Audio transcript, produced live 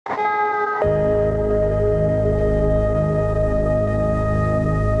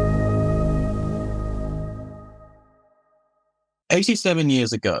87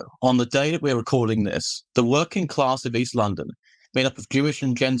 years ago, on the day that we're recording this, the working class of East London, made up of Jewish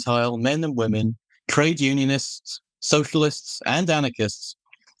and Gentile men and women, trade unionists, socialists, and anarchists,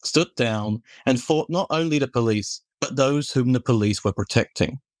 stood down and fought not only the police, but those whom the police were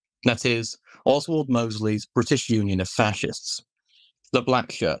protecting. That is, Oswald Mosley's British Union of Fascists. The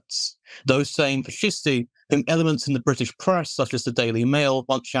black shirts, those same fascisti whom elements in the British press, such as the Daily Mail,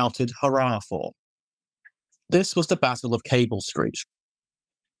 once shouted hurrah for. This was the Battle of Cable Street,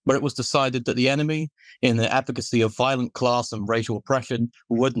 where it was decided that the enemy, in their advocacy of violent class and racial oppression,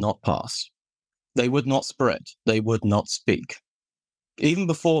 would not pass. They would not spread. They would not speak. Even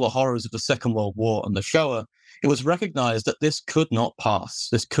before the horrors of the Second World War and the Shoah, it was recognized that this could not pass.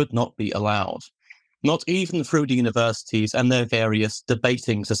 This could not be allowed. Not even through the universities and their various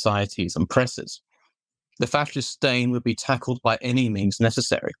debating societies and presses. The fascist stain would be tackled by any means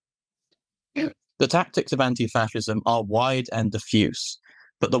necessary. The tactics of anti-fascism are wide and diffuse,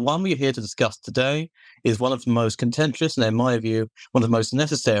 but the one we are here to discuss today is one of the most contentious and, in my view, one of the most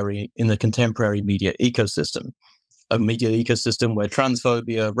necessary in the contemporary media ecosystem. A media ecosystem where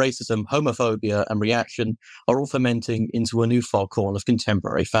transphobia, racism, homophobia, and reaction are all fermenting into a new foghorn of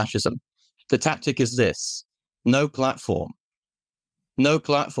contemporary fascism. The tactic is this: no platform. No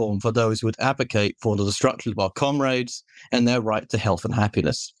platform for those who would advocate for the destruction of our comrades and their right to health and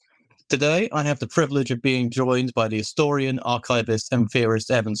happiness. Today, I have the privilege of being joined by the historian, archivist, and theorist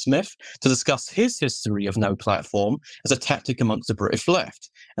Evan Smith to discuss his history of no platform as a tactic amongst the British left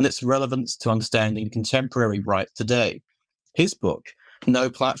and its relevance to understanding contemporary right today. His book, No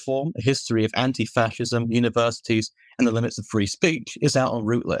Platform, A History of Anti-Fascism, Universities, and the Limits of Free Speech, is out on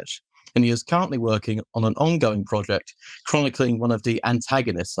Routledge, and he is currently working on an ongoing project chronicling one of the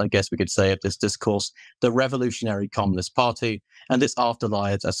antagonists, I guess we could say, of this discourse, the Revolutionary Communist Party, and its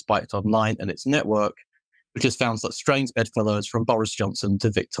afterlives as spiked online and its network, which has found such strange bedfellows from Boris Johnson to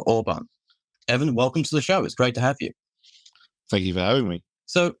Viktor Orban. Evan, welcome to the show. It's great to have you. Thank you for having me.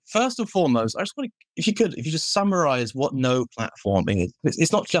 So first and foremost, I just want to, if you just summarize what no platform is.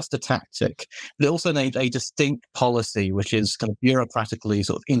 It's not just a tactic, but it also named a distinct policy, which is kind of bureaucratically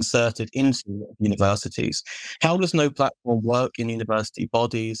sort of inserted into universities. How does no platform work in university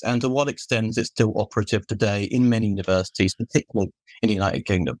bodies, and to what extent is it still operative today in many universities, particularly in the United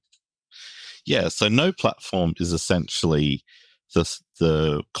Kingdom? Yeah, so no platform is essentially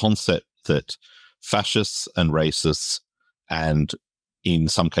the concept that fascists and racists and in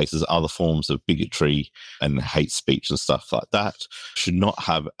some cases other forms of bigotry and hate speech and stuff like that should not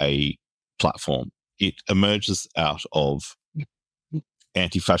have a platform. It emerges out of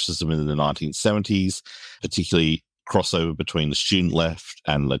anti-fascism in the 1970s, particularly crossover between the student left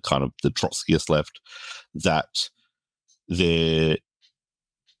and the kind of the Trotskyist left, that the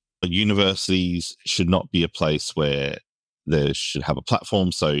universities should not be a place where they should have a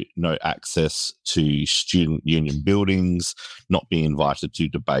platform, so no access to student union buildings, not being invited to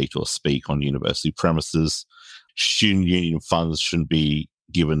debate or speak on university premises. Student union funds shouldn't be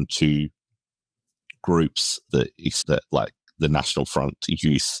given to groups that like the National Front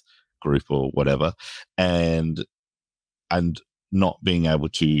youth group or whatever, and not being able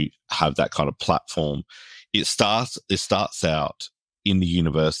to have that kind of platform. It starts out in the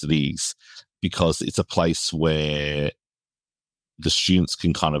universities because it's a place where the students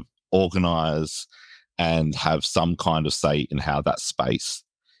can kind of organize and have some kind of say in how that space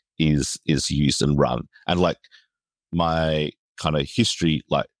is used and run. And like my kind of history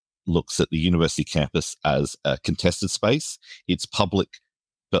like looks at the university campus as a contested space. It's public,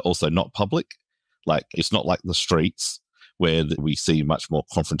 but also not public. Like it's not like the streets where we see much more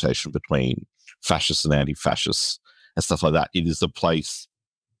confrontation between fascists and anti-fascists and stuff like that. It is a place,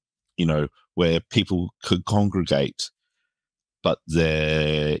 where people could congregate, but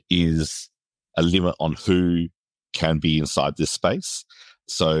there is a limit on who can be inside this space.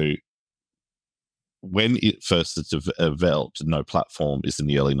 So when it first developed, no platform is in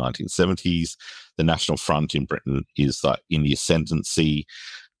the early 1970s. The National Front in Britain is like in the ascendancy,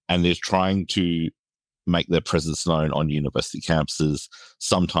 and they're trying to make their presence known on university campuses,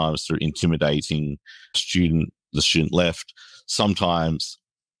 sometimes through intimidating the student left, sometimes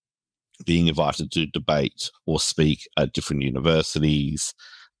being invited to debate or speak at different universities.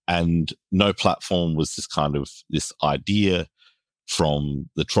 And no platform was this idea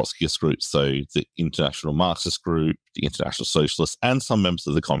from the Trotskyist group, so the International Marxist group, the International Socialists, and some members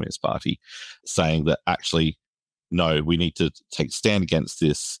of the Communist Party, saying that actually, no, we need to take a stand against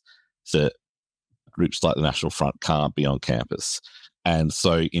this, that groups like the National Front can't be on campus. And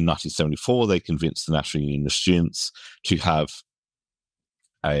so in 1974, they convinced the National Union of Students to have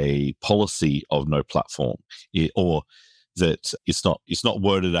a policy of no platform, or that it's not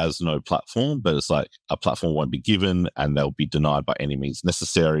worded as no platform, but it's like a platform won't be given and they'll be denied by any means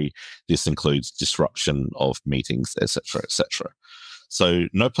necessary. This includes disruption of meetings, etc., etc. So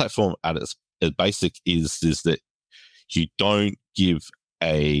no platform at its basic is that you don't give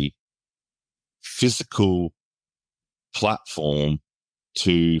a physical platform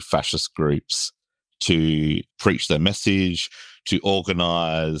to fascist groups to preach their message, to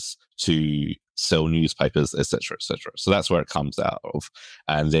organize, to sell newspapers, etc., etc. So that's where it comes out of.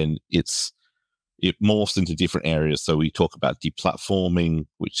 And then it morphs into different areas. So we talk about deplatforming,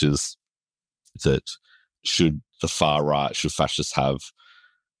 which is that should the far right, should fascists have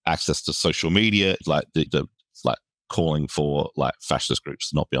access to social media, like the like calling for like fascist groups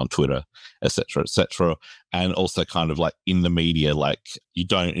to not be on Twitter, etc., etc. And also kind of like in the media, like you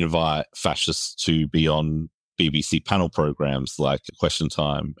don't invite fascists to be on BBC panel programs like Question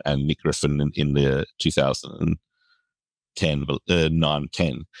Time and Nick Griffin in the 2010,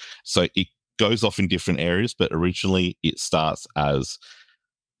 9-10. So it goes off in different areas, but originally it starts as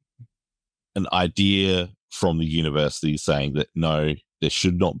an idea from the university saying that no, there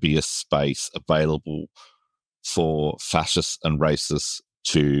should not be a space available for fascists and racists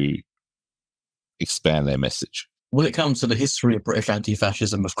to expand their message. When it comes to the history of British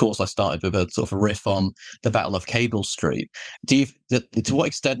anti-fascism, of course, I started with a sort of riff on the Battle of Cable Street. To what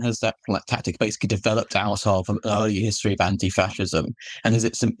extent has that tactic basically developed out of an early history of anti-fascism? And is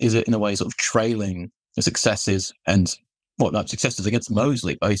it in a way sort of trailing the successes and successes against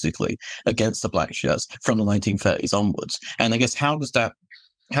Mosley, basically, against the black shirts from the 1930s onwards? And I guess how does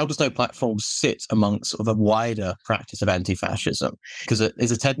no platform sit amongst sort of a wider practice of anti-fascism? Because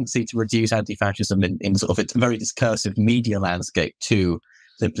there's a tendency to reduce anti-fascism in sort of its very discursive media landscape to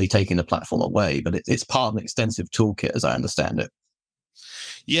simply taking the platform away, but it's part of an extensive toolkit, as I understand it.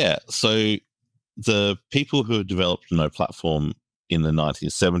 Yeah, so the people who have developed no platform in the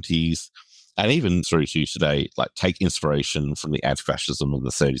 1970s and even through to today, like take inspiration from the anti-fascism of the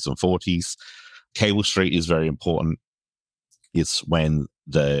 30s and 40s. Cable Street is very important. It's when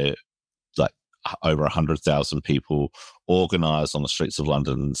the over 100,000 people organise on the streets of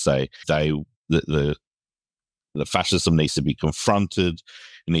London and say the fascism needs to be confronted.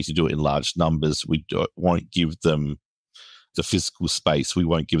 You need to do it in large numbers. We won't give them the physical space. We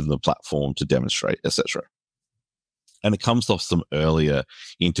won't give them the platform to demonstrate, etc. And it comes off some earlier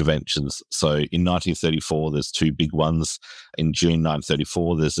interventions. So in 1934, there's two big ones. In June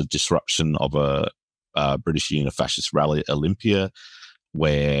 1934, there's a disruption of a British Union fascist rally at Olympia,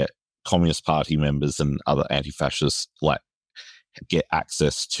 where Communist Party members and other anti-fascists get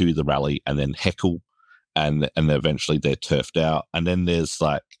access to the rally and then heckle, and eventually they're turfed out. And then there's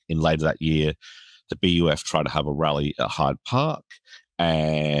in later that year, the BUF try to have a rally at Hyde Park,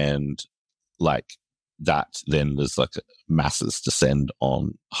 and that then there's masses descend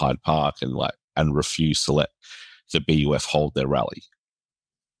on Hyde Park and refuse to let the BUF hold their rally.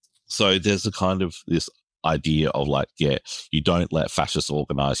 So there's a kind of this idea of you don't let fascists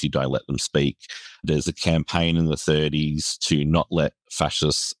organize, you don't let them speak. There's a campaign in the 30s to not let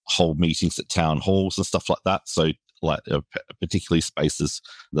fascists hold meetings at town halls and stuff like that. So particularly spaces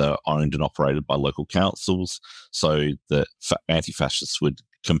that are owned and operated by local councils, so that anti-fascists would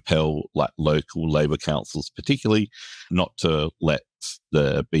compel local Labour councils particularly not to let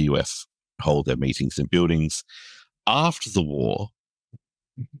the BUF hold their meetings in buildings. After the war,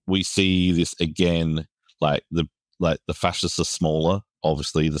 we see this again, the fascists are smaller.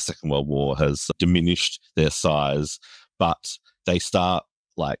 Obviously, the Second World War has diminished their size, but they start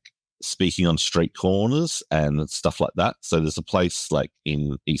speaking on street corners and stuff like that. So there's a place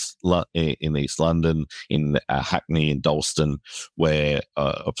in East London, in Hackney and Dalston, where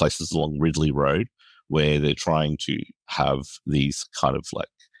places along Ridley Road, where they're trying to have these kind of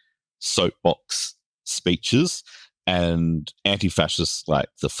soapbox speeches. And anti-fascists like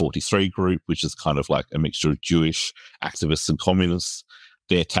the 43 group, which is kind of a mixture of Jewish activists and communists,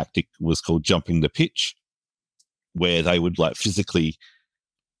 their tactic was called jumping the pitch, where they would physically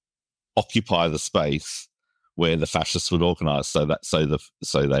occupy the space where the fascists would organize, so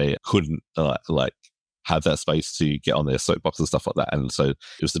they couldn't have that space to get on their soapbox and stuff like that. And so it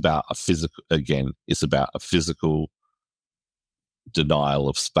was about it's about a physical denial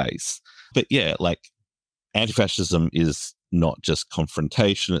of space. But yeah, anti-fascism is not just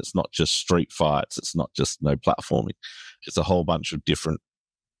confrontation, it's not just street fights, it's not just no platforming. It's a whole bunch of different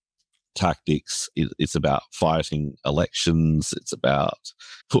tactics. It's about fighting elections. It's about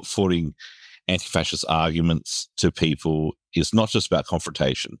putting anti-fascist arguments to people. It's not just about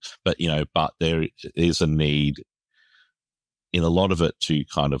confrontation, but there is a need in a lot of it to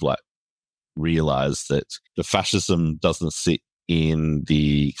kind of realize that the fascism doesn't sit in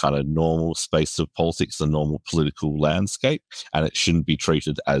the kind of normal space of politics, the normal political landscape, and it shouldn't be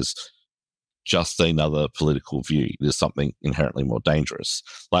treated as just another political view. There's something inherently more dangerous.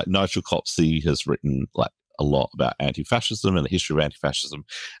 Like Nigel Copsey has written like a lot about anti-fascism and the history of anti-fascism,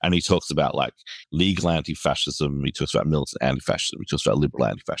 and he talks about like legal anti-fascism, he talks about militant anti-fascism, he talks about liberal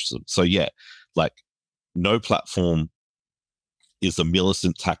anti-fascism. So yeah, like no platform is a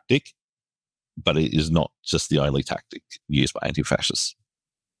militant tactic, but it is not just the only tactic used by anti-fascists.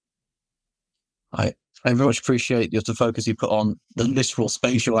 I very much appreciate the focus you put on the literal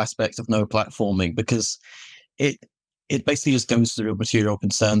spatial aspect of no platforming, because it basically just goes through material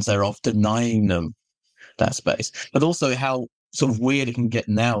concerns thereof, denying them that space, but also how sort of weird it can get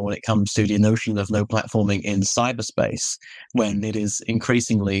now when it comes to the notion of no platforming in cyberspace, when it is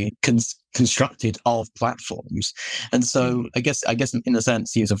increasingly constructed of platforms. And so I guess in a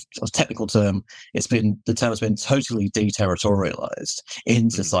sense, to use a technical term, the term has been totally deterritorialized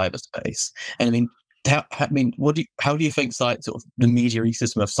into cyberspace. And I mean, how do you think sort of the media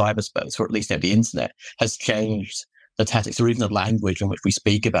ecosystem of cyberspace, or at least the internet, has changed the tactics or even the language in which we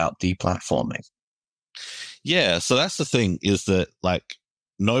speak about deplatforming? Yeah, so that's the thing, is that like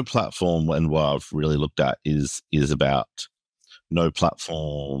no platform, and what I've really looked at is about no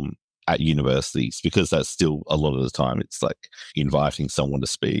platform at universities, because that's still a lot of the time it's like inviting someone to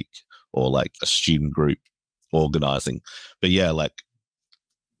speak or like a student group organizing. But yeah, like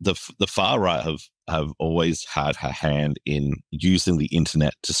the far right have always had a hand in using the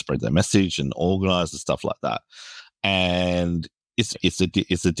internet to spread their message and organize and stuff like that. And it's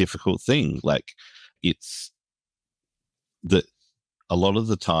a difficult thing. Like it's that a lot of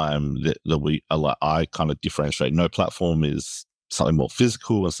the time that I kind of differentiate. No platform is something more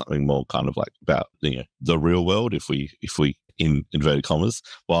physical and something more kind of like about the real world, if we in inverted commas,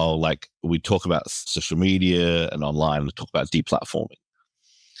 while like we talk about social media and online and talk about deplatforming.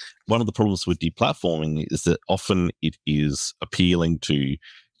 One of the problems with deplatforming is that often it is appealing to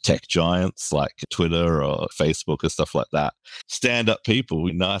tech giants like Twitter or Facebook or stuff like that, stand-up people,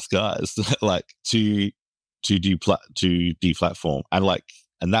 nice guys, like to deplatform,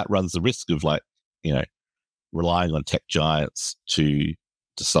 and that runs the risk of relying on tech giants to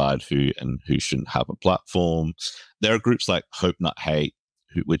decide who and who shouldn't have a platform. There are groups like Hope Not Hate,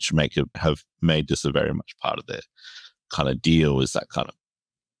 which have made this a very much part of their kind of deal, is that kind of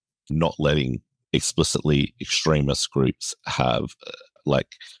not letting explicitly extremist groups have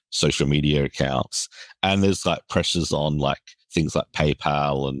social media accounts. And there's like pressures on like things like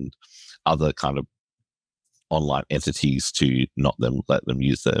PayPal and other kind of online entities to not let them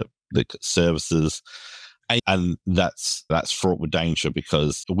use the services. And that's fraught with danger,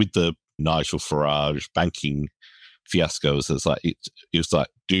 because with the Nigel Farage banking fiascos, it's like it's like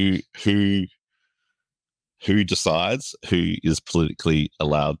who decides who is politically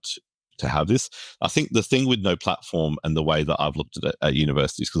allowed to have this. I think the thing with no platform and the way that I've looked at it at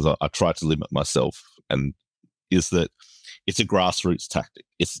universities, because I try to limit myself, and is that it's a grassroots tactic.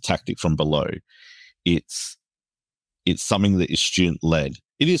 It's a tactic from below. It's something that is student led.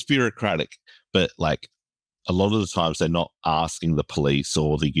 It is bureaucratic, but like a lot of the times they're not asking the police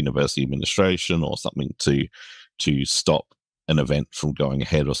or the university administration or something to stop an event from going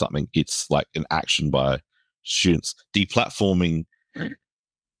ahead or something. It's like an action by students. Deplatforming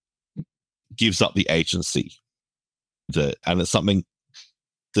gives up the agency, and it's something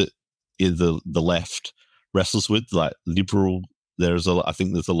that the left wrestles with. Like liberal, I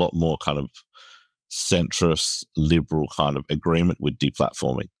think there's a lot more kind of centrist liberal kind of agreement with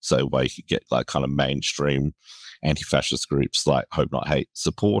deplatforming. So where you could get like kind of mainstream anti-fascist groups like Hope Not Hate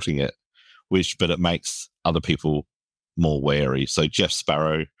supporting it, but it makes other people more wary. So Jeff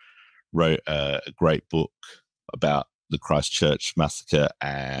Sparrow wrote a great book about the Christchurch massacre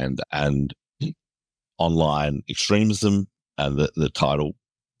and online extremism, and the title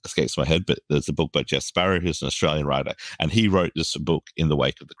escapes my head, but there's a book by Jeff Sparrow, who's an Australian writer, and he wrote this book in the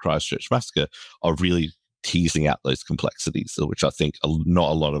wake of the Christchurch massacre of really teasing out those complexities, which I think not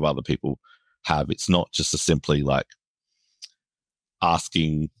a lot of other people have. It's not just simply like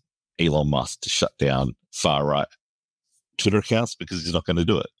asking Elon Musk to shut down far-right Twitter accounts, because he's not going to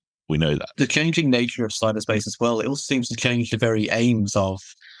do it. We know that. The changing nature of cyberspace as well, it also seems to change the very aims of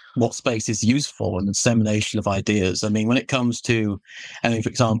what space is used for and the dissemination of ideas. I mean, when it comes to, for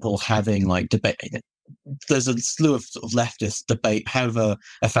example, having like debate, there's a slew of sort of leftist debate, have a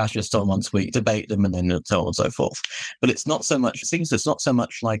fascist on once a week, debate them, and then so on and so forth. But it's not so much, it seems it's not so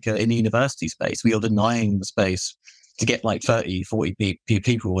much like in the university space, we are denying the space to get like 30, 40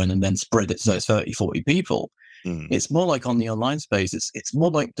 people in and then spread it to those 30, 40 people. It's more like on the online space. It's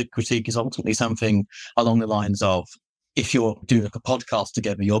more like the critique is ultimately something along the lines of, if you're doing like a podcast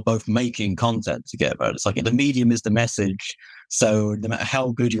together, you're both making content together. It's like the medium is the message. So no matter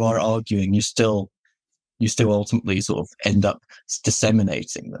how good you are at arguing, you still ultimately sort of end up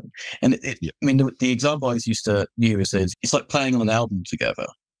disseminating them. And I mean, the example I used to use is, it's like playing on an album together.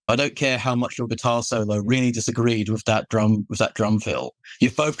 I don't care how much your guitar solo really disagreed with that drum fill.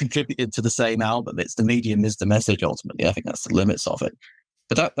 You've both contributed to the same album. It's the medium is the message ultimately. I think that's the limits of it.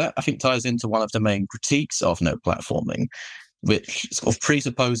 But that I think ties into one of the main critiques of no platforming, which sort of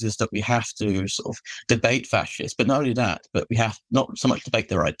presupposes that we have to sort of debate fascists. But not only that, but we have not so much debate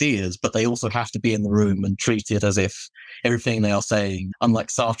their ideas, but they also have to be in the room and treat it as if everything they are saying, unlike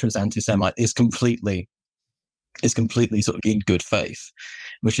Sartre's anti-Semite, is completely sort of in good faith,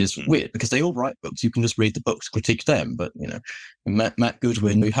 which is weird because they all write books. You can just read the books, critique them. But, Matt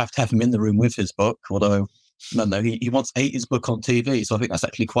Goodwin, you have to have him in the room with his book, although, no, he wants to hate his book on TV. So I think that's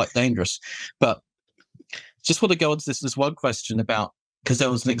actually quite dangerous. But just want to go on to this one question about, because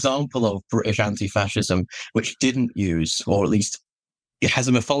there was an example of British anti-fascism which didn't use, or at least it has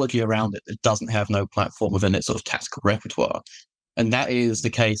a mythology around it that doesn't have no platform within its sort of tactical repertoire. And that is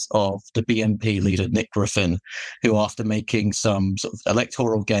the case of the BNP leader, Nick Griffin, who, after making some sort of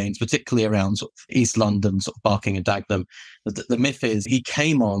electoral gains, particularly around sort of East London, sort of Barking and Dagenham, the myth is he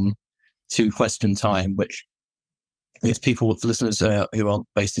came on to Question Time, which, if people, listeners who aren't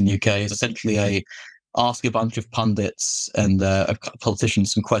based in the UK, is essentially ask a bunch of pundits and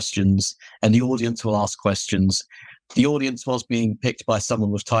politicians some questions, and the audience will ask questions. The audience was being picked by someone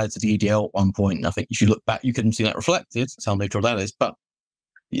who was tied to the EDL at one point, and I think you should look back, you can see that reflected. That's how neutral that is. But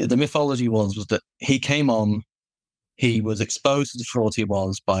the mythology was that he came on, he was exposed to the fraud he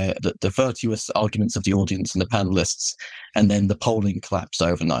was by the virtuous arguments of the audience and the panelists, and then the polling collapsed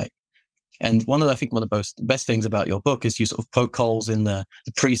overnight. And one of the best things about your book is you sort of poke holes in the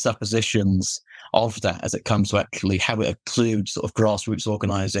presuppositions of that as it comes to actually how it includes sort of grassroots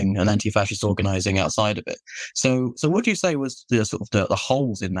organizing and anti-fascist organizing outside of it. So what do you say was the sort of the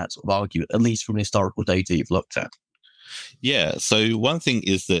holes in that sort of argument, at least from the historical data you've looked at? Yeah. So one thing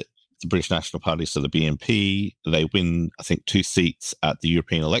is that the British National Party, so the BNP, they win, I think, 2 seats at the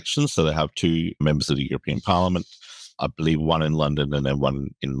European elections. So they have 2 members of the European Parliament. I believe one in London and then one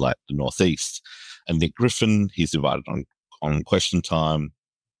in like the northeast. And Nick Griffin, he's invited on Question Time.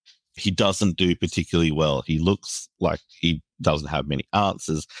 He doesn't do particularly well. He looks like he doesn't have many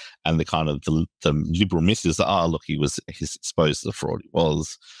answers. And the kind of the liberal myth is that, look, he's exposed to the fraud he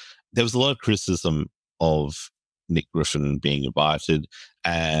was. There was a lot of criticism of Nick Griffin being invited,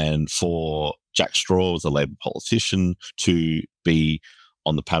 and for Jack Straw, as a Labour politician, to be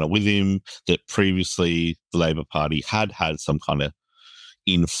on the panel with him, that previously the Labour Party had some kind of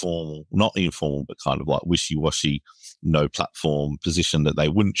not informal, but kind of like wishy-washy, no platform position, that they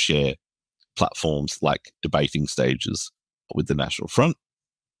wouldn't share platforms like debating stages with the National Front.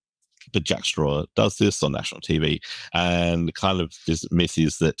 But Jack Straw does this on national TV, and kind of this myth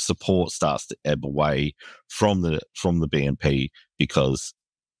is that support starts to ebb away from the BNP because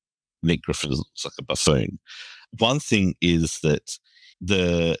Nick Griffin looks like a buffoon. One thing is that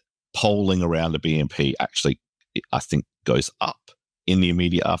the polling around the BNP actually, I think, goes up in the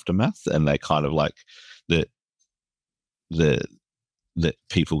immediate aftermath, and they kind of like that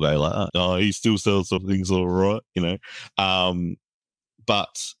people go like, oh, he still sells some things all right,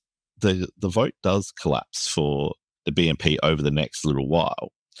 but the vote does collapse for the BNP over the next little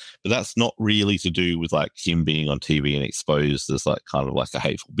while. But that's not really to do with like him being on TV and exposed as like kind of like a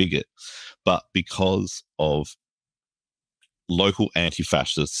hateful bigot, but because of local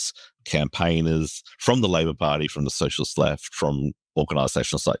anti-fascists, campaigners from the Labour Party, from the Socialist Left, from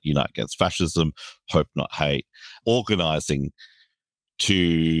organisations like Unite Against Fascism, Hope Not Hate, organising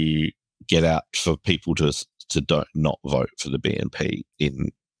to get out for people to not vote for the BNP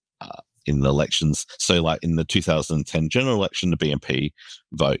in the elections. So like in the 2010 general election, the BNP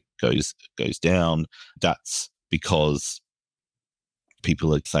vote goes down. That's because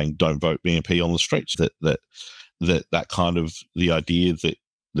people are saying don't vote BNP on the streets. That kind of the idea that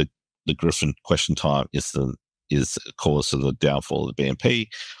the Griffin Question Time is a cause of the downfall of the BNP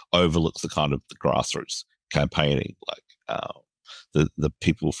overlooks the kind of the grassroots campaigning, like the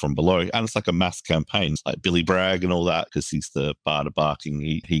people from below. And it's like a mass campaign, it's like Billy Bragg and all that, because he's the bar to barking.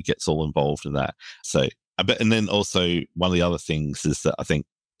 He gets all involved in that. So I bet. And then also one of the other things is that I think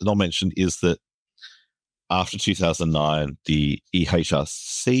not mentioned is that after 2009, the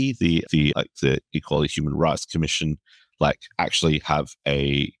EHRC, the Equality Human Rights Commission, like actually have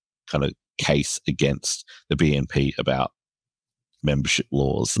a kind of case against the BNP about membership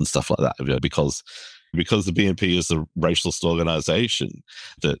laws and stuff like that, because because the BNP is a racialist organization,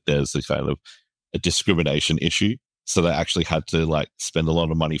 that there's a kind of a discrimination issue. So they actually had to like spend a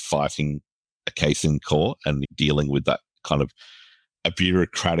lot of money fighting a case in court and dealing with that kind of a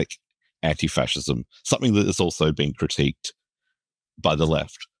bureaucratic anti-fascism, something that has also been critiqued by the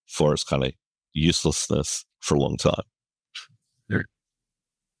left for its kind of uselessness for a long time.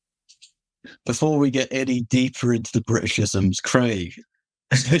 Before we get any deeper into the Britishisms, Craig.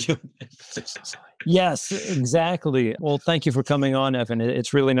 Yes, exactly. Well, thank you for coming on, Evan.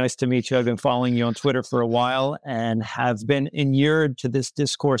 It's really nice to meet you. I've been following you on Twitter for a while and have been inured to this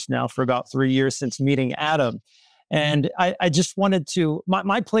discourse now for about 3 years since meeting Adam. And I just wanted to,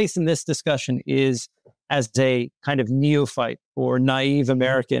 my place in this discussion is as a kind of neophyte or naive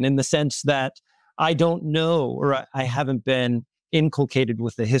American, in the sense that I don't know, or I haven't been inculcated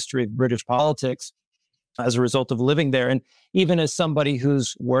with the history of British politics as a result of living there. And even as somebody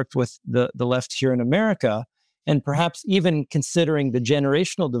who's worked with the left here in America, and perhaps even considering the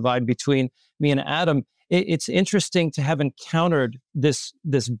generational divide between me and Adam, it's interesting to have encountered this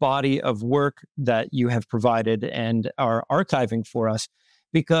body of work that you have provided and are archiving for us.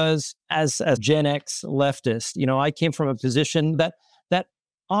 Because as a Gen X leftist, I came from a position that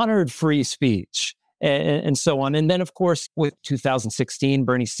honored free speech and so on. And then, of course, with 2016,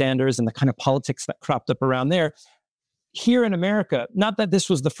 Bernie Sanders and the kind of politics that cropped up around there, here in America, not that this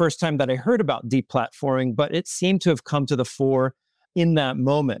was the first time that I heard about deplatforming, but it seemed to have come to the fore in that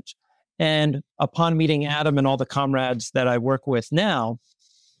moment. And upon meeting Adam and all the comrades that I work with now,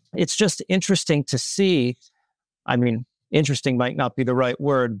 it's just interesting to see. I mean, interesting might not be the right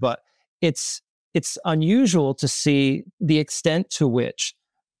word, but it's unusual to see the extent to which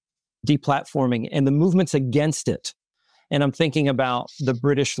deplatforming and the movements against it. And I'm thinking about the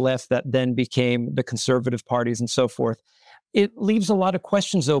British left that then became the conservative parties and so forth. It leaves a lot of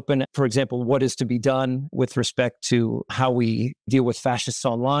questions open. For example, what is to be done with respect to how we deal with fascists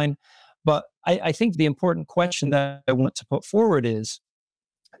online? But I think the important question that I want to put forward is,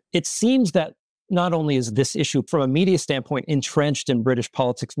 it seems that not only is this issue from a media standpoint entrenched in British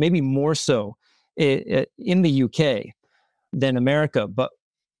politics, maybe more so in the UK than America, but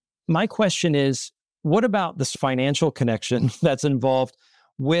my question is, what about this financial connection that's involved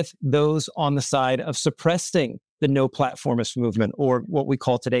with those on the side of suppressing the no platformist movement, or what we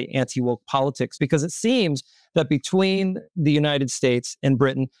call today anti-woke politics? Because it seems that between the United States and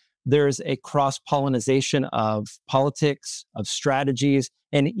Britain, there's a cross-pollination of politics, of strategies,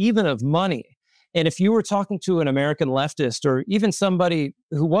 and even of money. And if you were talking to an American leftist, or even somebody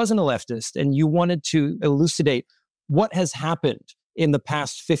who wasn't a leftist, and you wanted to elucidate what has happened in the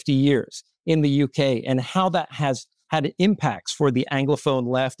past 50 years in the UK and how that has had impacts for the Anglophone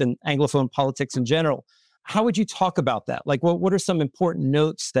left and Anglophone politics in general, how would you talk about that? Like, what are some important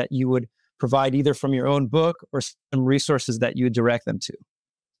notes that you would provide either from your own book or some resources that you would direct them to?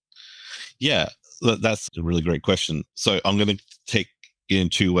 Yeah, that's a really great question. So I'm going to take it in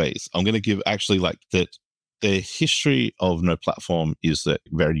two ways. I'm going to give actually like that the history of no platform is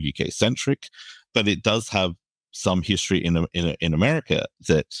very UK centric, but it does have some history in America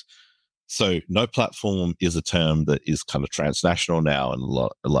that, so no platform is a term that is kind of transnational now, and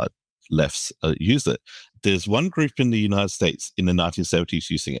a lot lefts use it. There's one group in the United States in the 1970s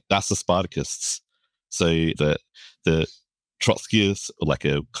using it. That's the Spartacists. So the Trotskyists, or like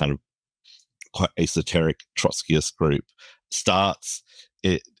a kind of quite esoteric Trotskyist group,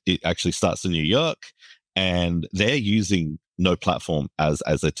 it actually starts in New York, and they're using no platform as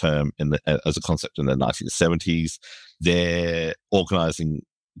a term as a concept in the 1970s. They're organizing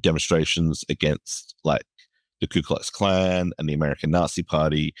demonstrations against like the Ku Klux Klan and the American Nazi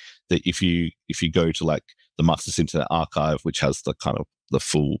Party. That if you go to like the Marxist Internet Archive, which has the kind of the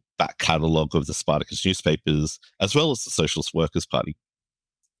full back catalog of the Spartacus newspapers, as well as the Socialist Workers Party,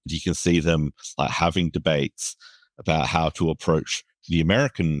 you can see them like having debates about how to approach the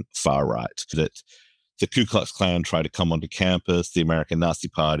American far right. That the Ku Klux Klan try to come onto campus, the American Nazi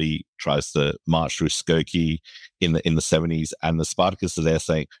Party tries to march through Skokie in the 70s, and the Spartacists are there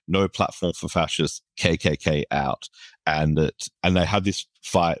saying no platform for fascists, KKK out, and they have this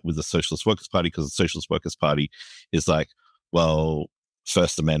fight with the Socialist Workers Party, because the Socialist Workers Party is like, well,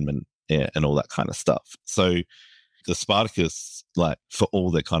 First Amendment and all that kind of stuff. So the Spartacists, like, for all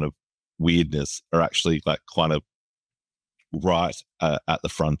their kind of weirdness, are actually like kind of right at the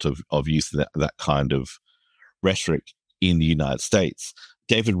front of using that kind of rhetoric in the United States.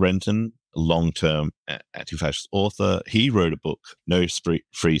 David Renton, a long-term anti-fascist author, he wrote a book, No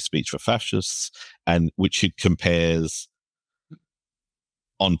Free Speech for Fascists, and which he compares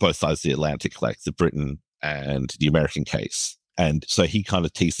on both sides of the Atlantic, like the Britain and the American case. And so he kind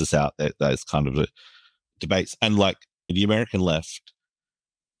of teases out that there's kind of debates. And like the American left,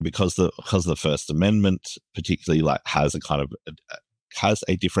 because of the First Amendment, particularly, like has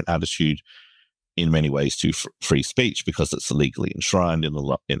a different attitude in many ways to free speech, because it's legally enshrined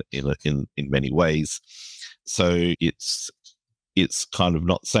in many ways. So it's kind of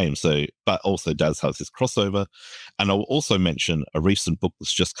not the same. So, but also does have this crossover. And I'll also mention a recent book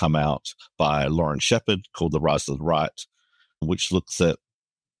that's just come out by Lauren Shepard called The Rise of the Right, which looks at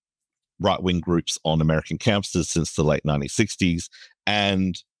right-wing groups on American campuses since the late 1960s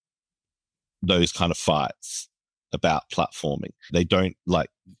and those kind of fights about platforming. They don't, like,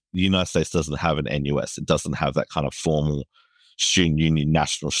 the United States doesn't have an NUS. It doesn't have that kind of formal student union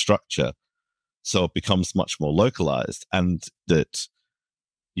national structure. So it becomes much more localized, and that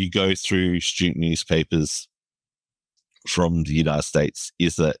you go through student newspapers from the United States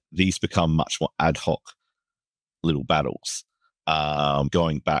is that these become much more ad hoc little battles.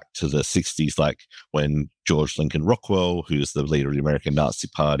 Going back to the 60s, like when George Lincoln Rockwell, who's the leader of the American Nazi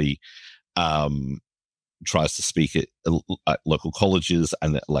Party, tries to speak at local colleges,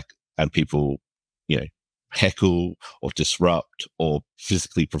 and people, heckle or disrupt or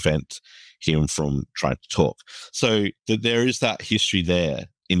physically prevent him from trying to talk. So there is that history there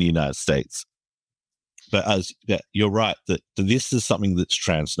in the United States. But you're right that this is something that's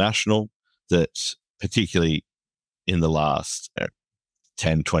transnational, that particularly in the last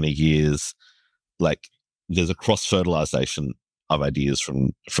 10, 20 years, like there's a cross-fertilization of ideas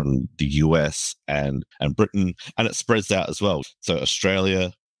from the US and Britain, and it spreads out as well. So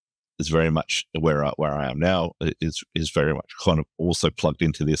Australia is very much where I am now, is very much kind of also plugged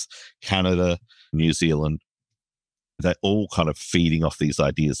into this. Canada, New Zealand, they're all kind of feeding off these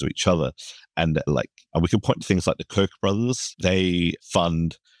ideas of each other. And we can point to things like the Koch brothers. They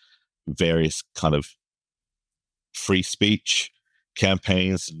fund various kind of free speech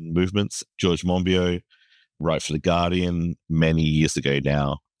campaigns and movements. George Monbiot wrote for The Guardian many years ago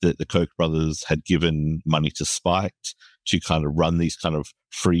now that the Koch brothers had given money to Spiked to kind of run these kind of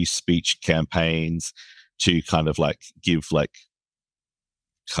free speech campaigns, to kind of give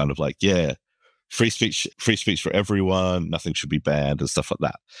free speech for everyone, nothing should be banned and stuff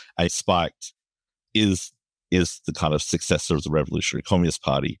like that. And Spiked is the kind of successor of the Revolutionary Communist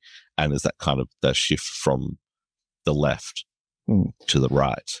Party, and is that kind of the shift from the left to the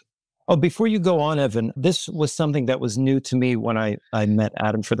right. Oh, before you go on, Evan, this was something that was new to me when I met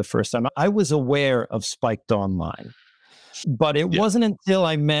Adam for the first time. I was aware of Spiked Online, but it wasn't until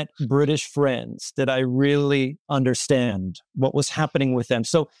I met British friends that I really understand what was happening with them.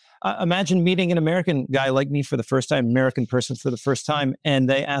 So imagine meeting an American guy like me for the first time, American person for the first time, and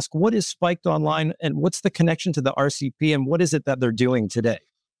they ask, what is Spiked Online and what's the connection to the RCP and what is it that they're doing today?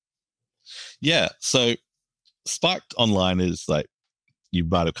 Yeah, so Spiked Online is like, you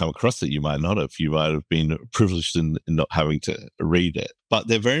might have come across it, you might not have. You might have been privileged in not having to read it. But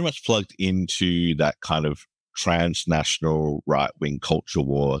they're very much plugged into that kind of transnational right-wing culture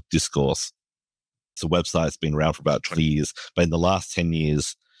war discourse. It's a website that's been around for about 20 years, but in the last 10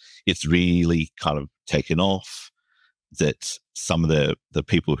 years, it's really kind of taken off. That some of the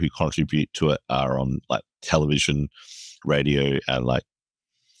people who contribute to it are on like television, radio, and like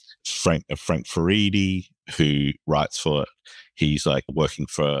Frank Faridy, who writes for it. He's like working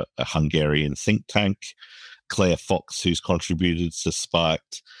for a Hungarian think tank. Claire Fox, who's contributed to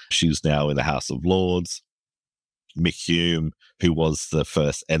Spiked, she's now in the House of Lords. Mick Hume, who was the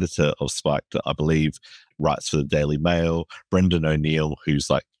first editor of Spiked, I believe, writes for the Daily Mail. Brendan O'Neill, who's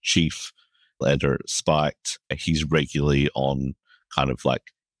like chief editor at Spiked, he's regularly on kind of like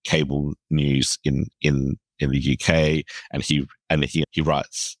cable news in the UK, and he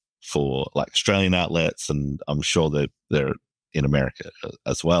writes for like Australian outlets, and I'm sure that they're in America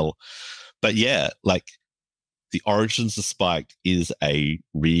as well. But yeah, like the origins of Spiked is a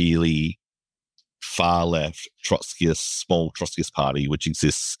really far left small Trotskyist party, which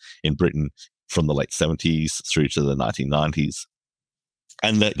exists in Britain from the late 70s through to the 1990s.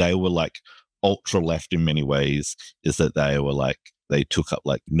 And that they were like ultra left in many ways, is that they took up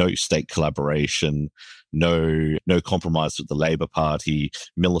like no state collaboration, no compromise with the Labour Party,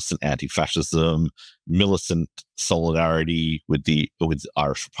 militant anti-fascism, militant solidarity with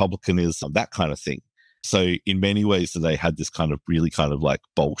Irish republicanism, that kind of thing. So in many ways, they had this kind of really kind of like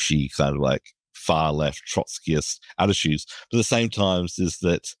Bolshevik, kind of like far left Trotskyist attitudes. But at the same time, is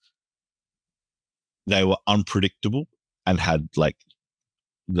that they were unpredictable and had like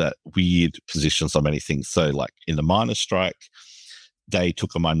that weird positions on many things. So like in the miners' strike, they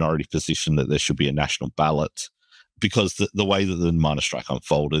took a minority position that there should be a national ballot, because the way that the miners' strike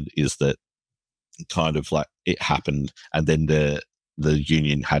unfolded is that kind of like it happened, and then the the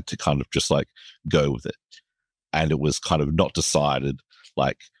union had to kind of just like go with it. And it was kind of not decided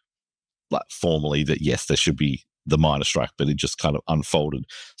like formally that, yes, there should be the minor strike, but it just kind of unfolded.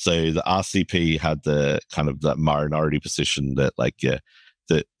 So the RCP had the kind of that minority position that like, yeah,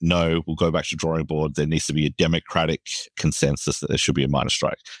 that no, we'll go back to drawing board. There needs to be a democratic consensus that there should be a minor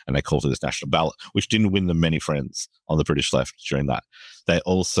strike. And they called it this national ballot, which didn't win them many friends on the British left during that.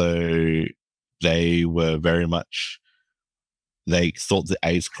 They were very much, they thought the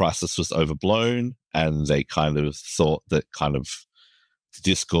AIDS crisis was overblown, and they kind of thought that kind of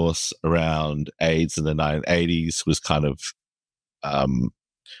discourse around AIDS in the 1980s was kind of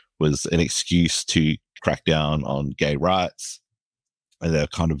was an excuse to crack down on gay rights. And they're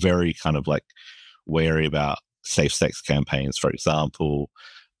kind of very kind of like wary about safe sex campaigns, for example.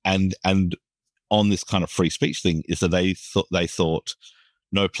 And on this kind of free speech thing is that they thought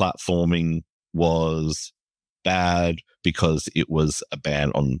no platforming was bad because it was a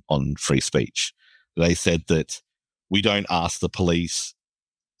ban on free speech. They said that we don't ask the police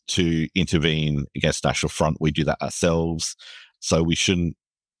to intervene against National Front. We do that ourselves. So we shouldn't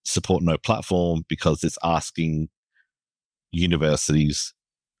support no platform because it's asking universities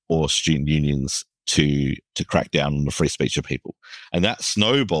or student unions to crack down on the free speech of people. And that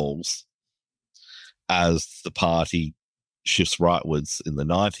snowballs as the party shifts rightwards in the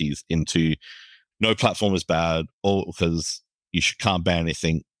 90s into no platform is bad, or because can't ban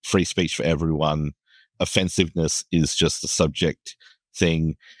anything, free speech for everyone, offensiveness is just a subject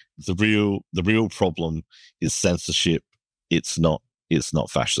thing. The real problem is censorship. It's not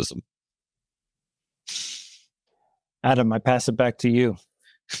fascism. Adam, I pass it back to you.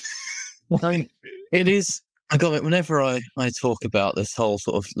 I mean, it is. I got it. Whenever I talk about this whole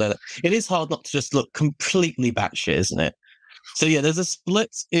sort of letter, it is hard not to just look completely batshit, isn't it? So yeah, there's a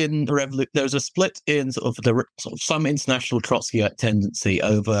split in the revolution. There's a split in sort of some international Trotskyite tendency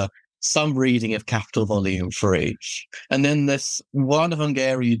over some reading of Capital Volume 3, and then this one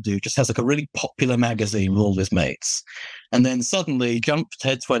Hungarian dude just has like a really popular magazine with all his mates, and then suddenly jump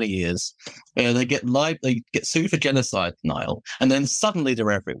ahead 20 years, they get sued for genocide denial, and then suddenly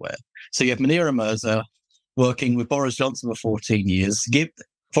they're everywhere. So you have Munira Mirza working with Boris Johnson for 14 years.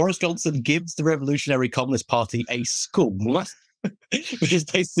 Boris Johnson gives the Revolutionary Communist Party a school, which is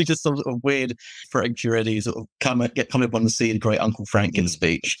basically just some sort of weird Frank Giretti sort of come up on the scene, great Uncle Franken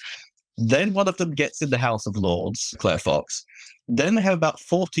speech. Then one of them gets in the House of Lords, Claire Fox. Then they have about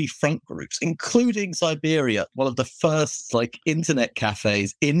 40 front groups, including Siberia, one of the first internet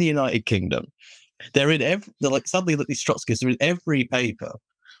cafes in the United Kingdom. They're suddenly these Trotskyists are in every paper.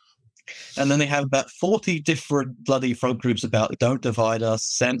 And then they have about 40 different bloody front groups about Don't Divide Us,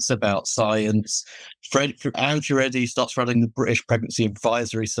 Sense About Science. Andrew Reddy starts running the British Pregnancy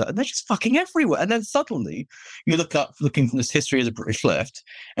Advisory Center, and they're just fucking everywhere. And then suddenly you looking from this history of the British left,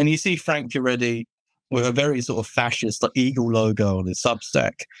 and you see Frank Giretti with a very sort of fascist eagle logo on his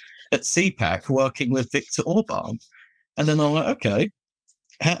Substack at CPAC working with Viktor Orban. And then I'm like, okay.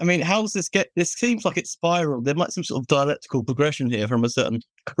 I mean, how's this this seems like it's spiraled. There might be some sort of dialectical progression here from a certain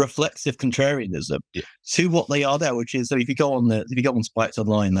reflexive contrarianism to what they are now, which is, so if you go on Spiked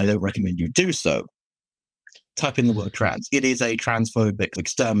Online, they don't recommend you do so. Type in the word trans. It is a transphobic,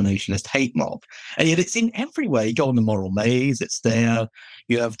 exterminationist hate mob. And yet it's in everywhere. You go on the Moral Maze, it's there.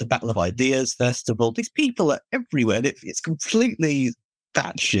 You have the Battle of Ideas Festival. These people are everywhere. And it's completely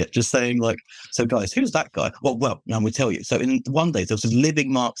that shit, just saying so guys, who's that guy? Well, now we tell you. So in one day, there was a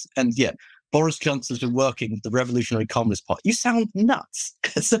living Marx, and Boris Johnson's been working with the Revolutionary Communist Party. You sound nuts.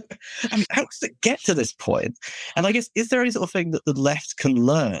 So, I mean, how does it get to this point? And I guess, is there any sort of thing that the left can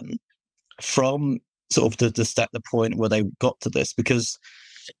learn from sort of the point where they got to this? Because,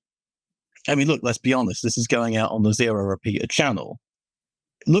 I mean, look, let's be honest, this is going out on the Zer0 Repeater channel.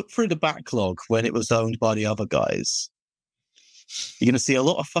 Look through the backlog when it was owned by the other guys. You're going to see a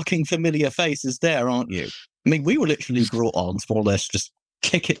lot of fucking familiar faces there, aren't you? I mean, we were literally brought on to more or less just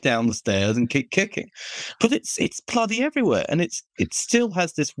kick it down the stairs and keep kicking. But it's bloody everywhere. And it still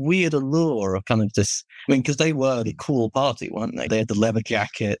has this weird allure of kind of this, I mean, because they were the cool party, weren't they? They had the leather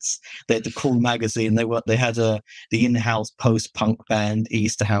jackets, they had the cool magazine, they had the in-house post-punk band,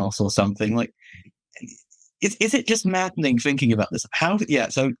 Easter House or something. Is it just maddening thinking about this?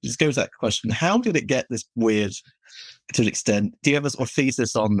 So this goes to that question. How did it get this weird to an extent? Do you have a sort of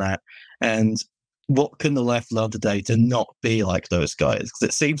thesis on that? And what can the left learn today to not be like those guys? Because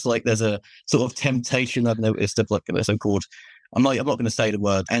it seems like there's a sort of temptation I've noticed of a so-called, I'm not going to say the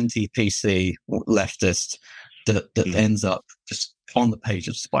word, anti-PC leftist that ends up just on the page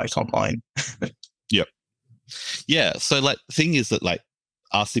of Spiked Online. Yep. Yeah. So the thing is that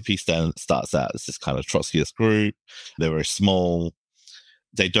RCP starts out as this kind of Trotskyist group. They were small.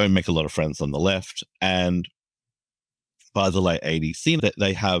 they don't make a lot of friends on the left. And by the late 80s, see that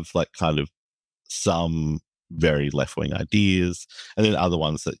they have like kind of some very left-wing ideas, and then other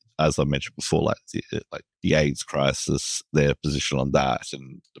ones that, as I mentioned before, like the AIDS crisis, their position on that,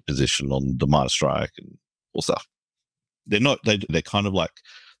 and the position on the miners' strike, and all stuff. They're kind of like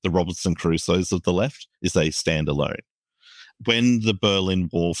the Robinson Crusoes of the left, is they stand alone. When the Berlin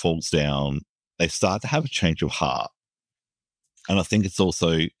Wall falls down, they start to have a change of heart. And I think it's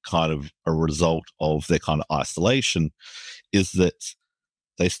also kind of a result of their kind of isolation, is that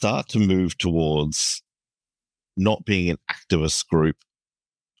they start to move towards not being an activist group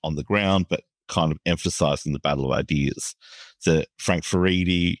on the ground, but kind of emphasizing the battle of ideas. So Frank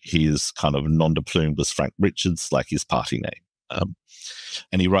Furedi, his kind of nom de plume was Frank Richards, like his party name.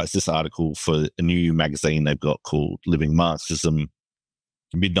 And he writes this article for a new magazine they've got called Living Marxism,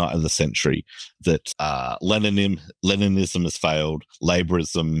 Midnight of the Century, that Leninism has failed,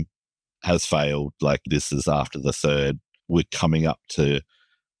 Labourism has failed. Like, this is after the third. We're coming up to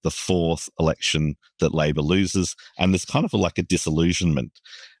the fourth election that Labour loses, and there's kind of like a disillusionment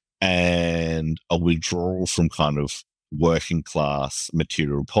and a withdrawal from kind of working class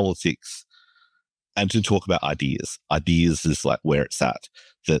material politics, and to talk about ideas. Ideas is like where it's at.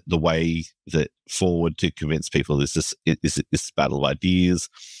 That the way that forward to convince people is this battle of ideas.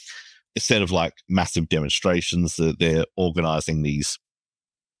 Instead of like massive demonstrations, that they're organising these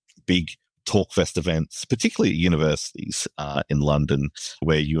big talkfest events, particularly at universities in London,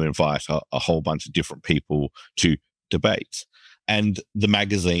 where you invite a whole bunch of different people to debate. And the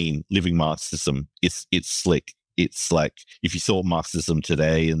magazine Living Marxism, it's slick. It's like, if you saw Marxism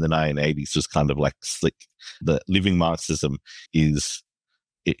today in the 1980s, was kind of like slick. The Living Marxism is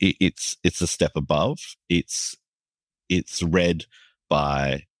it's a step above. It's read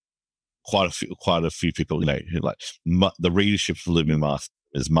by quite a few people, you know, who like the readership of Living Marxism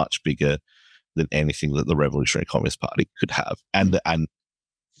is much bigger than anything that the Revolutionary Communist Party could have. And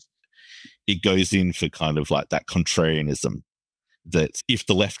it goes in for kind of like that contrarianism, that if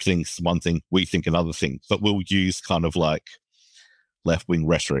the left thinks one thing, we think another thing, but we'll use kind of like left-wing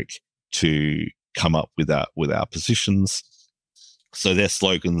rhetoric to come up with our positions. So their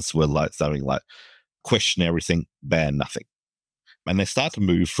slogans were like something like, question everything, ban nothing. And they start to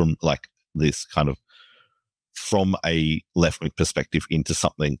move from like this kind of, from a left-wing perspective into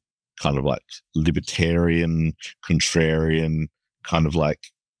something kind of like libertarian, contrarian, kind of like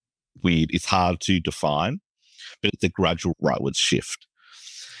weird. It's hard to define, but it's a gradual rightward shift.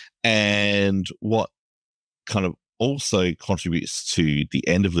 And what kind of also contributes to the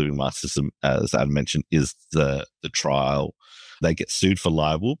end of Living Marxism, as I mentioned, is the trial. They get sued for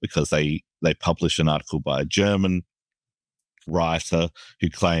libel because they publish an article by a German writer who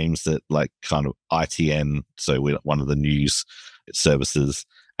claims that like kind of ITN, so we're one of the news services,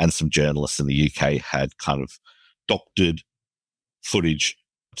 and some journalists in the UK had kind of doctored footage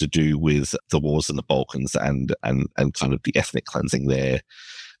to do with the wars in the Balkans and kind of the ethnic cleansing there.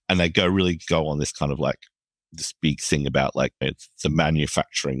 And they go on this kind of like this big thing about like it's the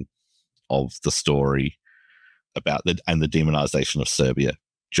manufacturing of the story about the demonization of Serbia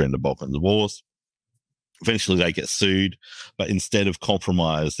during the Balkan Wars. Eventually they get sued, but instead of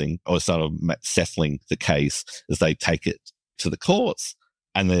compromising or sort of settling the case, as they take it to the courts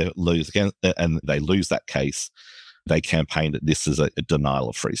and they lose that case, they campaign that this is a denial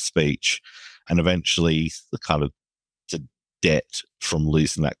of free speech. And eventually the kind of the debt from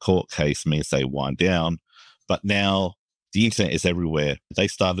losing that court case means they wind down. But now the internet is everywhere. They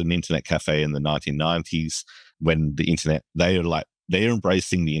started an internet cafe in the 1990s when the internet, they're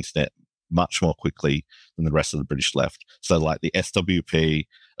embracing the internet much more quickly than the rest of the British left. So like the SWP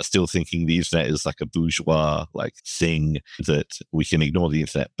are still thinking the internet is like a bourgeois like thing that we can ignore the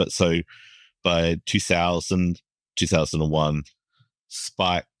internet. But so by 2000, 2001,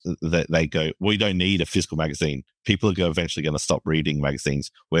 Spike, that they go, we don't need a physical magazine. People are eventually going to stop reading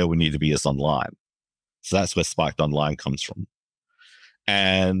magazines. Where we need to be is online. So that's where Spiked Online comes from.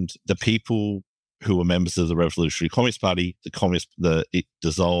 And the people who were members of the Revolutionary Communist Party, it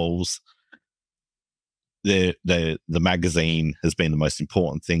dissolves. The magazine has been the most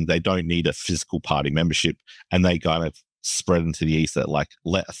important thing. They don't need a physical party membership, and they kind of spread into the ether like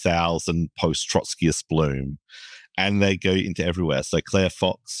let 1,000 post-Trotskyists bloom, and they go into everywhere. So Claire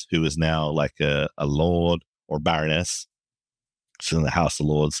Fox, who is now like a lord or baroness, she's in the House of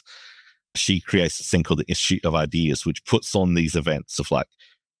Lords, she creates a thing called the Institute of Ideas, which puts on these events of like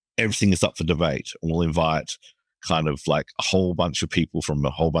everything is up for debate, and we'll invite kind of like a whole bunch of people from a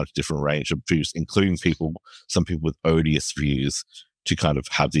whole bunch of different range of views, including some people with odious views, to kind of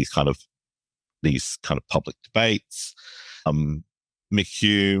have these kind of public debates.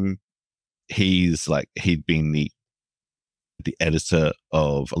 McHugh, he'd been the editor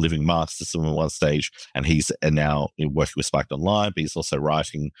of Living Marxism at one stage, and he's now working with Spiked Online, but he's also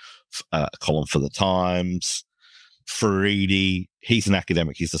writing a column for the Times. Faridi, he's an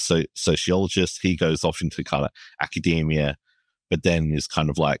academic, he's a sociologist. He goes off into kind of academia, but then is kind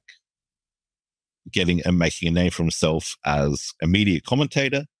of like getting and making a name for himself as a media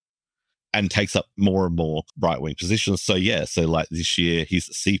commentator, and takes up more and more right-wing positions. So like this year, he's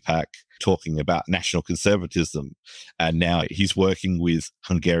at CPAC talking about national conservatism, and now he's working with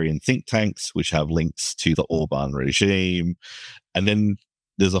Hungarian think tanks, which have links to the Orban regime. And then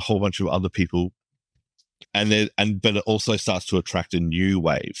there's a whole bunch of other people, but it also starts to attract a new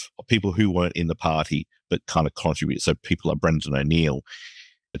wave of people who weren't in the party but kind of contribute. So people like Brendan O'Neill,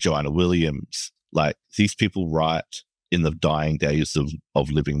 Joanna Williams, like these people write in the dying days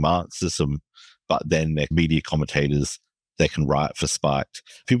of Living Marxism, but then they're media commentators. They can write for Spiked.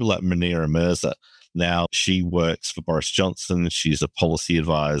 People like Munira Mirza, now she works for Boris Johnson. She's a policy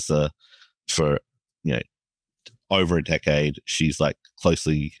advisor for, over a decade. She's like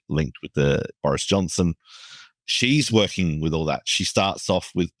closely linked with the Boris Johnson. She's working with all that. She starts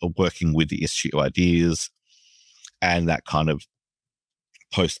off with working with the Institute of Ideas and that kind of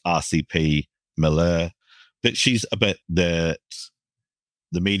post-RCP milieu. But she's a bit the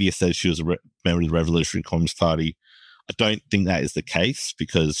media says she was a member of the Revolutionary Communist Party. I don't think that is the case,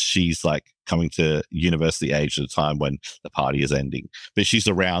 because she's like coming to university age at a time when the party is ending. But she's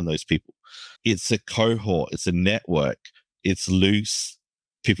around those people. It's a cohort. It's a network. It's loose.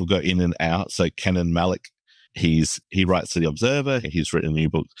 People go in and out. So Kenan Malik, he writes for The Observer. He's written a new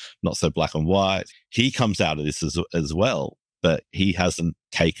book, Not So Black and White. He comes out of this as well, but he hasn't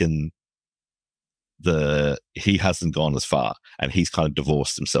gone as far, and he's kind of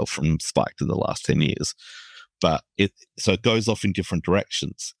divorced himself from Spike in the last 10 years. But it goes off in different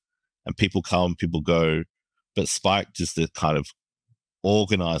directions, and people come, people go, but Spike is the kind of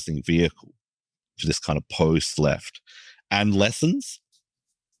organizing vehicle for this kind of post-left. And lessons,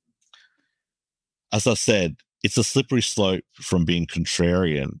 as I said, it's a slippery slope from being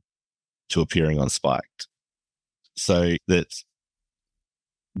contrarian to appearing on Spiked. So that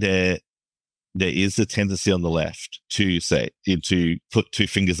there is a tendency on the left to put two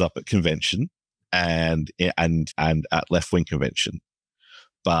fingers up at convention and at left-wing convention,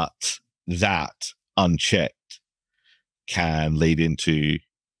 but that unchecked can lead into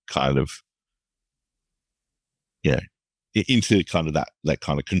kind of into kind of that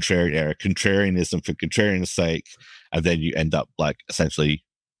kind of contrarianism for contrarian's sake, and then you end up like essentially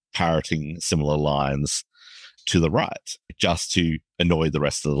parroting similar lines to the right just to annoy the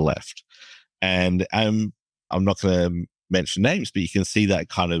rest of the left. And I'm not going to mention names, but you can see that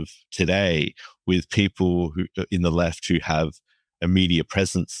kind of today with people who in the left who have a media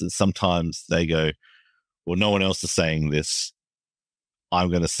presence, that sometimes they go, well, no one else is saying this, I'm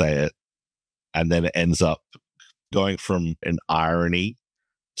going to say it. And then it ends up going from an irony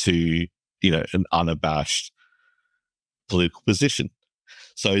to, an unabashed political position.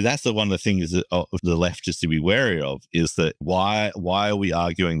 So that's one of the things that the left is to be wary of, is that why are we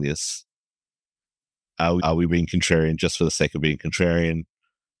arguing this? Are we being contrarian just for the sake of being contrarian?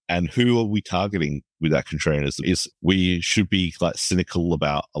 And who are we targeting with that contrarianism? We should be like cynical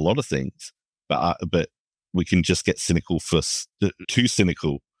about a lot of things, but we can just get too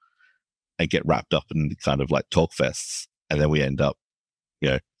cynical and get wrapped up in kind of like talk fests, and then we end up,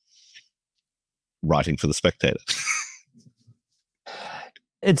 writing for the Spectator.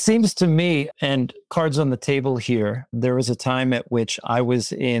 It seems to me, and cards on the table here, there was a time at which I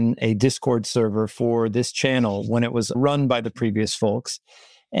was in a Discord server for this channel when it was run by the previous folks.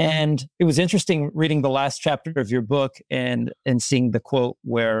 And it was interesting reading the last chapter of your book and seeing the quote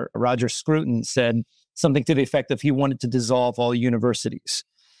where Roger Scruton said something to the effect of he wanted to dissolve all universities.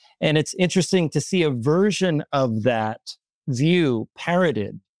 And it's interesting to see a version of that view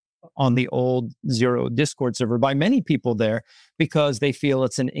parroted on the old Zer0 Discord server by many people there, because they feel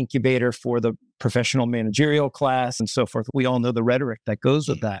it's an incubator for the professional managerial class and so forth. We all know the rhetoric that goes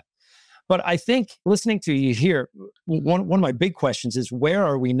with that. But I think listening to you here, one of my big questions is, where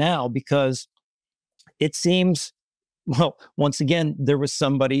are we now? Because it seems, well, once again, there was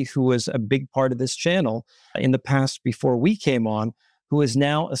somebody who was a big part of this channel in the past before we came on, who is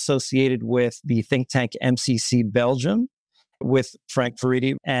now associated with the think tank MCC Belgium, with Frank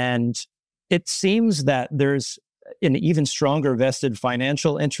Faridi. And it seems that there's an even stronger vested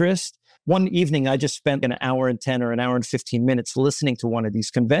financial interest. One evening, I just spent an hour and 10 or an hour and 15 minutes listening to one of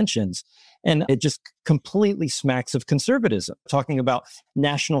these conventions, and it just completely smacks of conservatism, talking about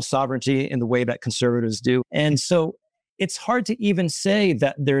national sovereignty in the way that conservatives do. And so it's hard to even say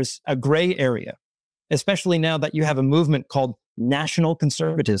that there's a gray area, especially now that you have a movement called national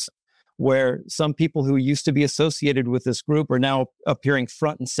conservatism, where some people who used to be associated with this group are now appearing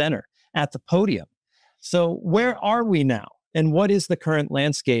front and center at the podium. So where are we now? And what is the current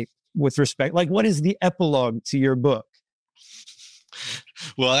landscape with respect? Like, what is the epilogue to your book?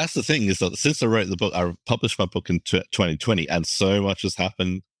 Well, that's the thing, is that since I wrote the book, I published my book in 2020, and so much has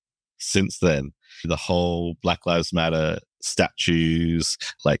happened since then. The whole Black Lives Matter statues,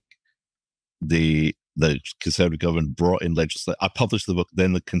 like the Conservative government brought in legislation. I published the book,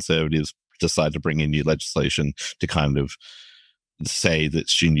 then the Conservatives decided to bring in new legislation to kind of say that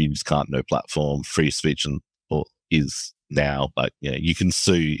student unions can't, no platform, free speech, and or is now, like, you know, you can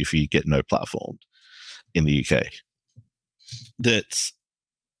sue if you get no platform in the UK. That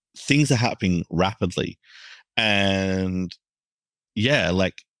things are happening rapidly, and yeah,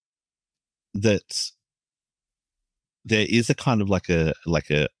 like that there is a kind of like a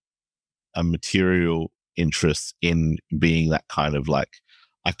material interest in being that kind of like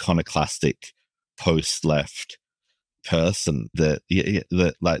iconoclastic post-left person that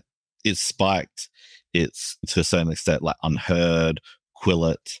that like it's spiked. It's to a certain extent like Unheard,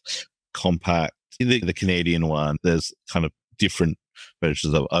 Quillette, Compact. The Canadian one, there's kind of different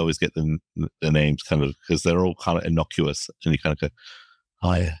versions of. I always get the names kind of because they're all kind of innocuous, and you kind of go,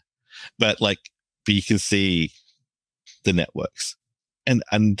 "Oh yeah," but you can see the networks, and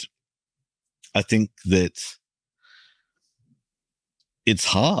I think that it's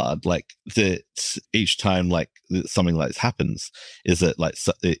hard, like that each time like something like this happens, is that like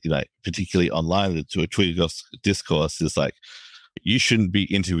particularly online to a Twitter discourse is like, you shouldn't be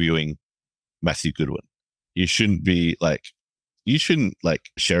interviewing Matthew Goodwin. You shouldn't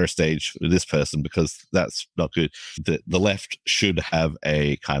share a stage with this person because that's not good. The left should have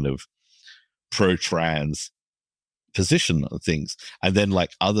a kind of pro-trans position on things. And then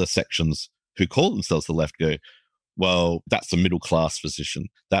like other sections who call themselves the left go, well, that's a middle class position.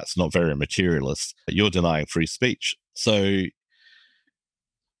 That's not very materialist. You're denying free speech. So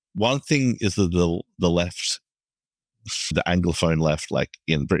one thing is that the left, the Anglophone left, like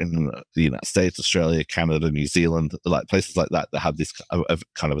in Britain, the United States, Australia, Canada, New Zealand, like places like that have this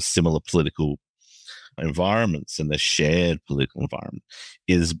kind of a similar political environments, and the shared political environment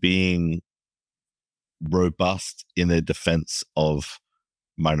is being robust in their defense of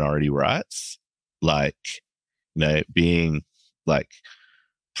minority rights, like, you know, being like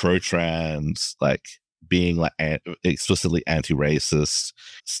pro-trans, like being like explicitly anti-racist,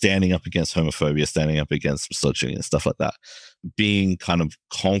 standing up against homophobia, standing up against misogyny and stuff like that, being kind of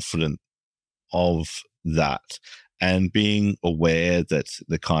confident of that, and being aware that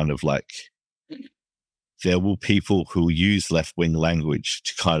the kind of like there will people who use left-wing language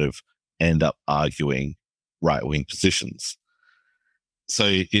to kind of end up arguing right-wing positions. So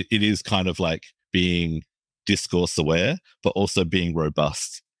it is kind of like being discourse aware, but also being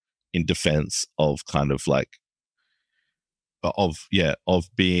robust in defense of kind of like of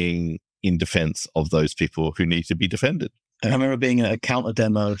being in defense of those people who need to be defended. I remember being at a counter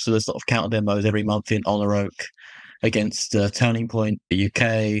demo, so there's sort of counter demos every month in Honor Oak against Turning Point, the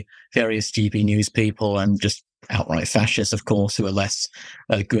UK, various GB News people, and just outright fascists, of course, who are less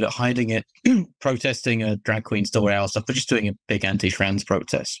good at hiding it, protesting a drag queen story hour stuff, but just doing a big anti-trans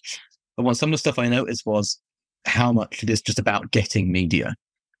protest. But some of the stuff I noticed was how much it is just about getting media.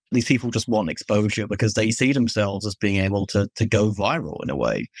 These people just want exposure because they see themselves as being able to go viral in a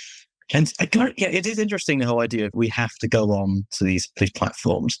way. And it is interesting, the whole idea of we have to go on to these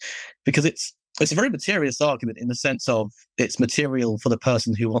platforms, because it's a very materialist argument in the sense of it's material for the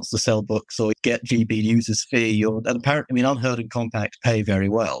person who wants to sell books or get GB News' fee. And apparently, Unheard and Compact pay very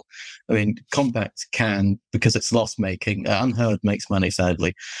well. I mean, Compact can, because it's loss-making. Unheard makes money,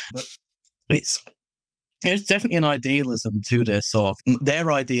 sadly. But it's definitely an idealism to this, of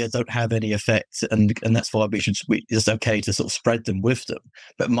their ideas don't have any effect, and that's why it's okay to sort of spread them with them.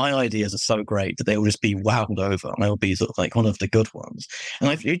 But my ideas are so great that they will just be wowed over, and they'll be sort of like one of the good ones.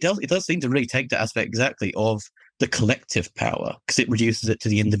 And it does seem to really take the aspect exactly of the collective power, because it reduces it to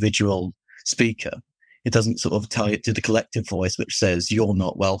the individual speaker. It doesn't sort of tie it to the collective voice, which says you're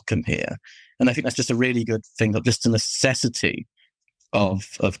not welcome here. And I think that's just a really good thing, that just the necessity of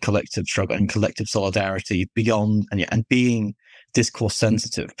collective struggle and collective solidarity beyond and being discourse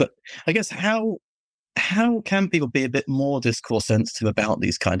sensitive. But I guess how can people be a bit more discourse sensitive about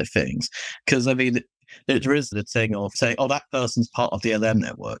these kind of things? Because I mean, there is the thing of saying, oh, that person's part of the LM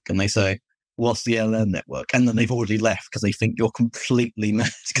network, and they say, what's the LM network? And then they've already left because they think you're completely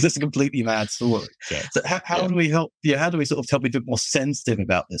mad, because it's a completely mad story. Yeah. So how do we help? How do we sort of help be a bit more sensitive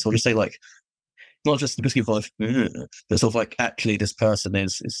about this, or just say like, Not just because people are like, but sort of like, actually, this person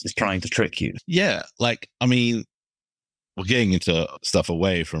is trying to trick you. Yeah. Like, I mean, we're getting into stuff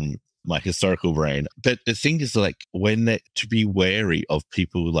away from my historical brain, but the thing is, like, to be wary of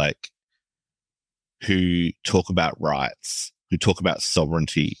people like who talk about rights, who talk about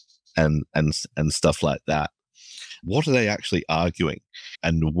sovereignty and stuff like that. What are they actually arguing?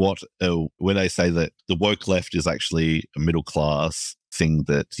 And when they say that the woke left is actually a middle class thing,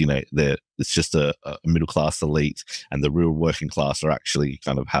 that, that it's just a middle class elite, and the real working class are actually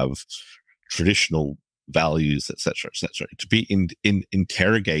kind of have traditional values, etc., etc. To be in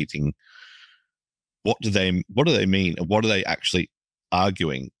interrogating what do they mean, and what are they actually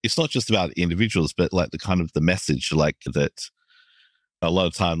arguing? It's not just about individuals, but like the kind of the message, like that. A lot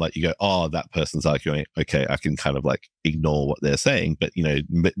of time, like, you go, oh, that person's arguing. Okay, I can kind of like ignore what they're saying, but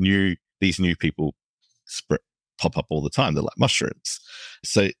these new people pop up all the time. They're like mushrooms.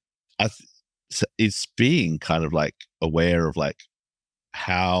 So it's being kind of like aware of like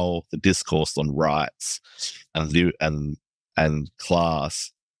how the discourse on rights and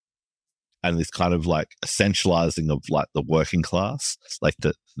class and this kind of like essentializing of like the working class, like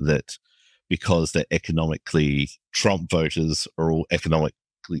that because they're Trump voters are all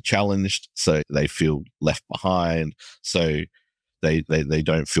economically challenged, so they feel left behind. So they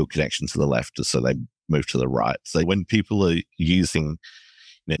don't feel connection to the left, so they move to the right. So when people are using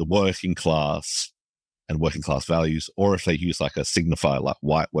the working class and working class values, or if they use like a signifier like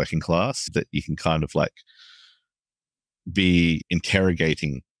white working class, that you can kind of like be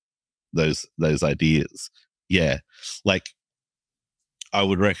interrogating those ideas. Yeah, like I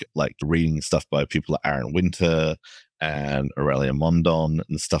would like reading stuff by people like Aaron Winter and Aurelia Mondon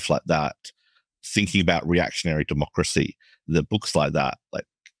and stuff like that, thinking about reactionary democracy. The books like that, like,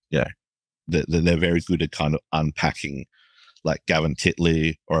 they're very good at kind of unpacking, like Gavin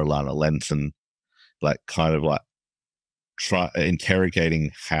Titley or Alana Lenton, like kind of like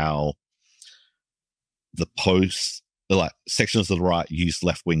interrogating how the like sections of the right use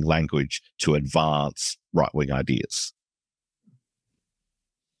left-wing language to advance right-wing ideas.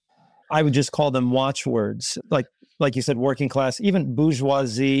 I would just call them watchwords, like you said, working class, even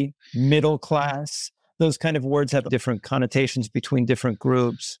bourgeoisie, middle class. Those kind of words have different connotations between different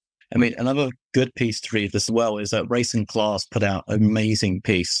groups. I mean, another good piece to read as well is that Race and Class put out an amazing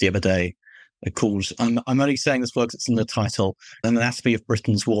piece the other day called, I'm only saying this because it's in the title, An Anatomy of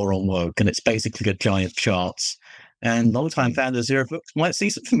Britain's War on Woke, and it's basically a giant charts. And long-time founder of Zer0 Books might see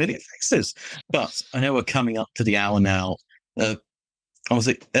some familiar faces. But I know we're coming up to the hour now.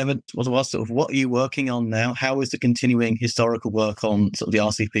 Obviously, Evan, sort of what are you working on now? How is the continuing historical work on sort of the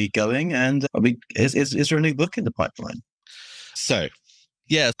RCP going? And I mean, is there a new book in the pipeline? So,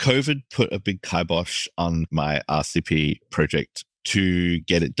 yeah, COVID put a big kibosh on my RCP project to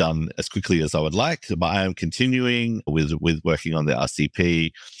get it done as quickly as I would like. But I am continuing with working on the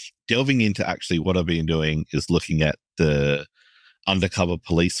RCP. Delving into actually what I've been doing is looking at the undercover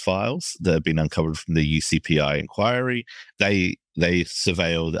police files that have been uncovered from the UCPI inquiry. They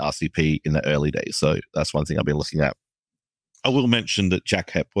surveilled the RCP in the early days. So that's one thing I've been looking at. I will mention that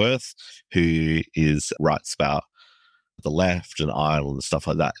Jack Hepworth, who writes about the left and Ireland and stuff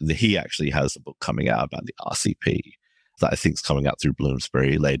like that, he actually has a book coming out about the RCP that I think is coming out through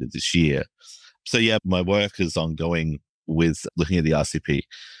Bloomsbury later this year. So yeah, my work is ongoing with looking at the RCP.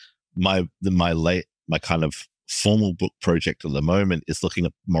 My kind of formal book project at the moment is looking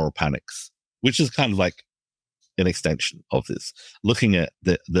at moral panics, which is kind of like an extension of this, looking at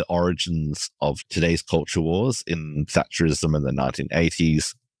the origins of today's culture wars in Thatcherism in the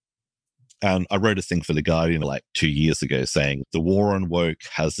 1980s. And I wrote a thing for The Guardian like 2 years ago saying the war on woke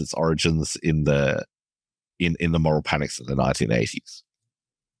has its origins in the moral panics of the 1980s.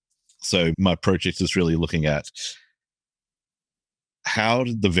 So my project is really looking at how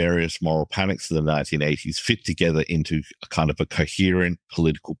did the various moral panics of the 1980s fit together into a kind of a coherent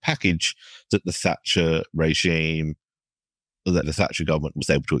political package that the Thatcher regime, that the Thatcher government was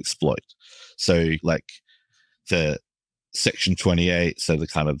able to exploit. So like the Section 28, so the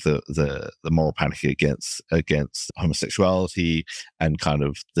kind of the moral panic against homosexuality, and kind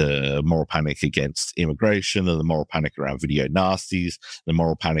of the moral panic against immigration, and the moral panic around video nasties, the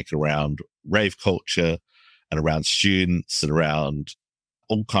moral panic around rave culture, and around students, and around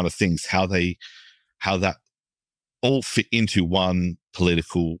all kind of things, how that all fit into one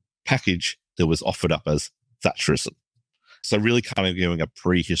political package that was offered up as Thatcherism. So really kind of giving a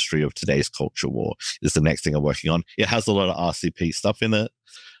prehistory of today's culture war is the next thing I'm working on. It has a lot of RCP stuff in it,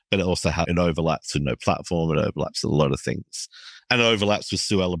 but it also it overlaps with No Platform. It overlaps with a lot of things. And it overlaps with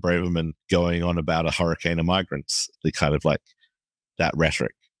Suella Braverman going on about a hurricane of migrants, the kind of like that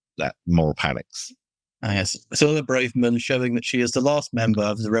rhetoric. that moral panics. Yes, Ursula Braverman showing that she is the last member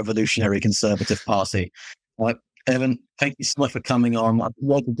of the Revolutionary Conservative Party. Right, Evan, thank you so much for coming on. I'd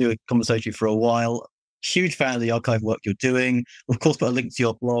like to do a conversation for a while. Huge fan of the archive work you're doing. Of course, put a link to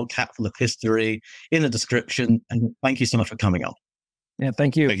your blog, Hatful of History, in the description. And thank you so much for coming on. Yeah,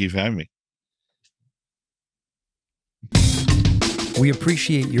 thank you. Thank you for having me. We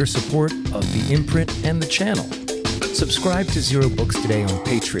appreciate your support of the imprint and the channel. Subscribe to Zer0 Books today on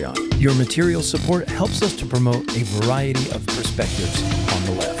Patreon. Your material support helps us to promote a variety of perspectives on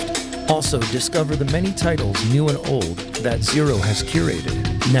the left. Also, discover the many titles, new and old, that Zer0 has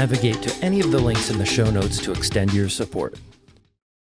curated. Navigate to any of the links in the show notes to extend your support.